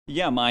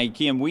Yeah, Mike,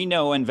 and we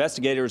know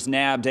investigators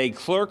nabbed a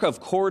clerk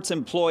of courts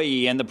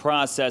employee in the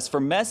process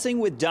for messing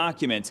with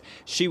documents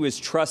she was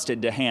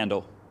trusted to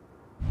handle.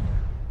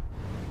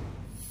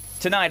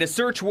 Tonight, a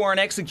search warrant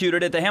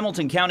executed at the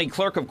Hamilton County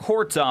Clerk of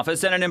Courts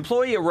office and an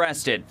employee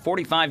arrested.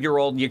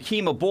 45-year-old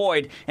Yakima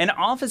Boyd, an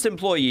office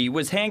employee,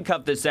 was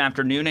handcuffed this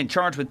afternoon and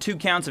charged with 2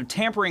 counts of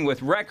tampering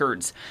with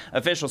records.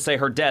 Officials say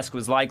her desk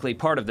was likely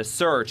part of the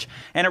search.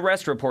 An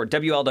arrest report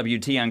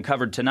WLWT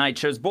uncovered tonight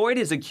shows Boyd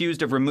is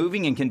accused of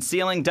removing and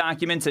concealing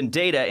documents and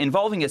data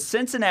involving a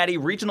Cincinnati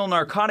Regional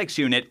Narcotics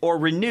Unit, or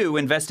RENEW,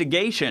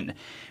 investigation.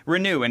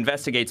 RENEW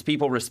investigates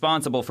people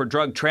responsible for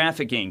drug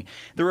trafficking.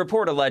 The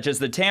report alleges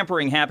the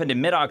tampering happened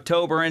in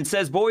mid-October and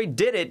says Boyd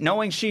did it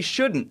knowing she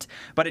shouldn't.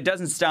 But it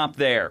doesn't stop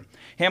there.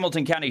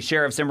 Hamilton County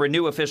sheriffs and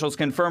RENEW officials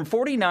confirm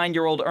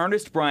 49-year-old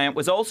Ernest Bryant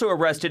was also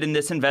arrested in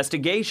this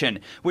investigation,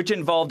 which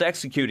involved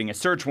executing a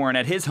search warrant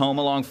at his home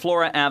along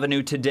Flora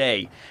Avenue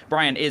today.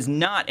 Bryant is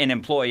not an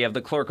employee of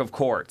the Clerk of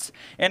Courts.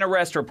 An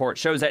arrest report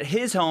shows at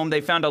his home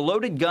they found a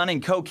loaded gun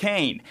and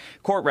cocaine.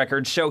 Court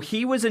records show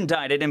he was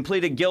indicted and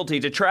pleaded guilty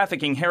to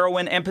trafficking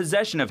heroin and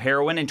possession of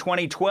heroin in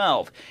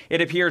 2012.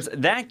 It appears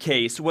that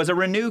case was a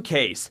RENEW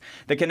case.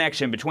 The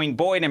connection between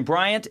Boyd and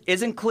Bryant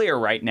isn't clear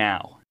right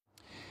now.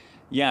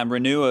 Yeah,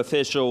 RENEW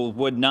official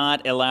would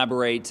not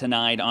elaborate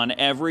tonight on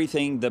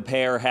everything the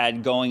pair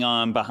had going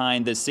on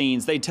behind the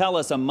scenes. They tell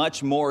us a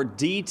much more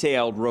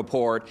detailed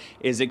report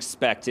is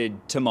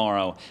expected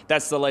tomorrow.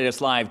 That's the latest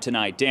live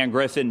tonight. Dan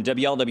Griffin,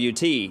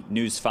 WLWT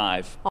News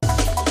 5.